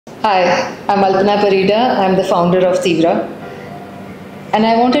Hi, I'm Alpana. I'm the founder of Tiivra, and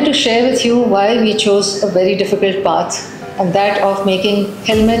I wanted to share with you why we chose a very difficult path, and that of making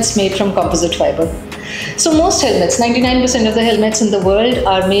helmets made from composite fiber. So most helmets, 99% of the helmets in the world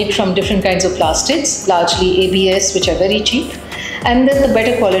are made from different kinds of plastics, largely ABS, which are very cheap, and then the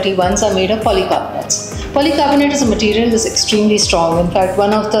better quality ones are made of polycarbonates. Polycarbonate is a material that is extremely strong. In fact,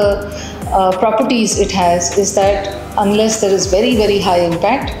 one of the properties it has is that unless there is very, very high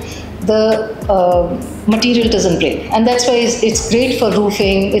impact, the material doesn't break, and that's why it's great for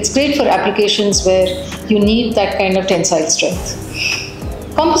roofing. It's great for applications where you need that kind of tensile strength.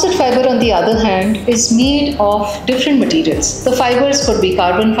 Composite fiber, on the other hand, is made of different materials. The fibers could be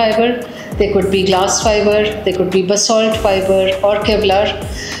carbon fiber, they could be glass fiber, they could be basalt fiber or Kevlar.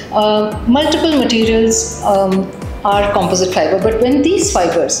 Multiple materials are composite fiber, but when these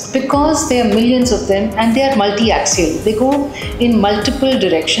fibers, because there are millions of them and they are multi-axial, they go in multiple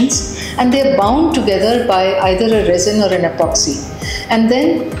directions and they are bound together by either a resin or an epoxy, and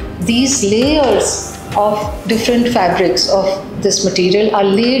then these layers of different fabrics of this material are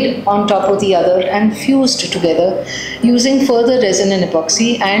laid on top of the other and fused together using further resin and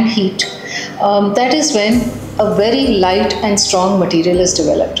epoxy and heat. That is when a very light and strong material is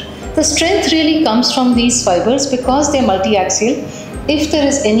developed. The strength really comes from these fibers because they are multi-axial. If there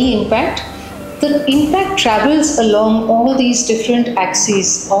is any impact, the impact travels along all these different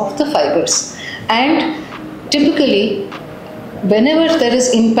axes of the fibers. And typically, whenever there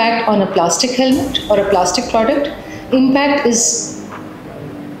is impact on a plastic helmet or a plastic product, impact is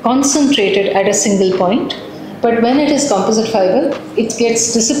concentrated at a single point. But when it is composite fiber, it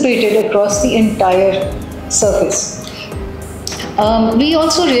gets dissipated across the entire surface. We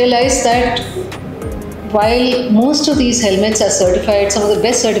also realized that while most of these helmets are certified, some of the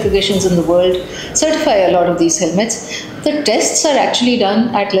best certifications in the world certify a lot of these helmets, the tests are actually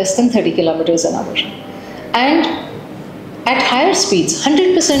done at less than 30 kilometers an hour. And at higher speeds,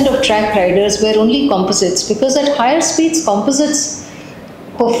 100% of track riders wear only composites because at higher speeds, composites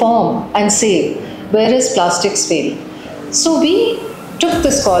perform and save, whereas plastics fail. So we took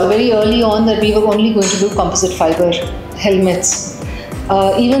this call very early on that we were only going to do composite fiber helmets.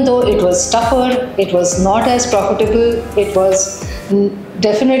 Even though it was tougher, it was not as profitable, it was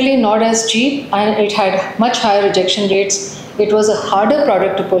definitely not as cheap, and it had much higher rejection rates. It was a harder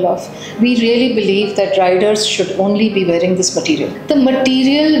product to pull off. We really believe that riders should only be wearing this material. The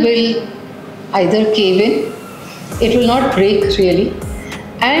material will either cave in, it will not break really,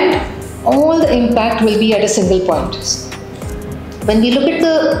 and all the impact will be at a single point. When we look at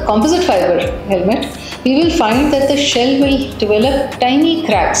the composite fiber helmet, we will find that the shell will develop tiny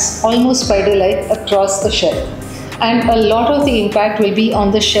cracks, almost spider-like, across the shell. And a lot of the impact will be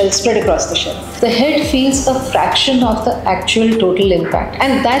on the shell, spread across the shell. The head feels a fraction of the actual total impact.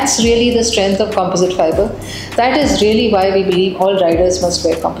 And that's really the strength of composite fiber. That is really why we believe all riders must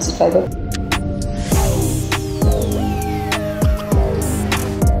wear composite fiber.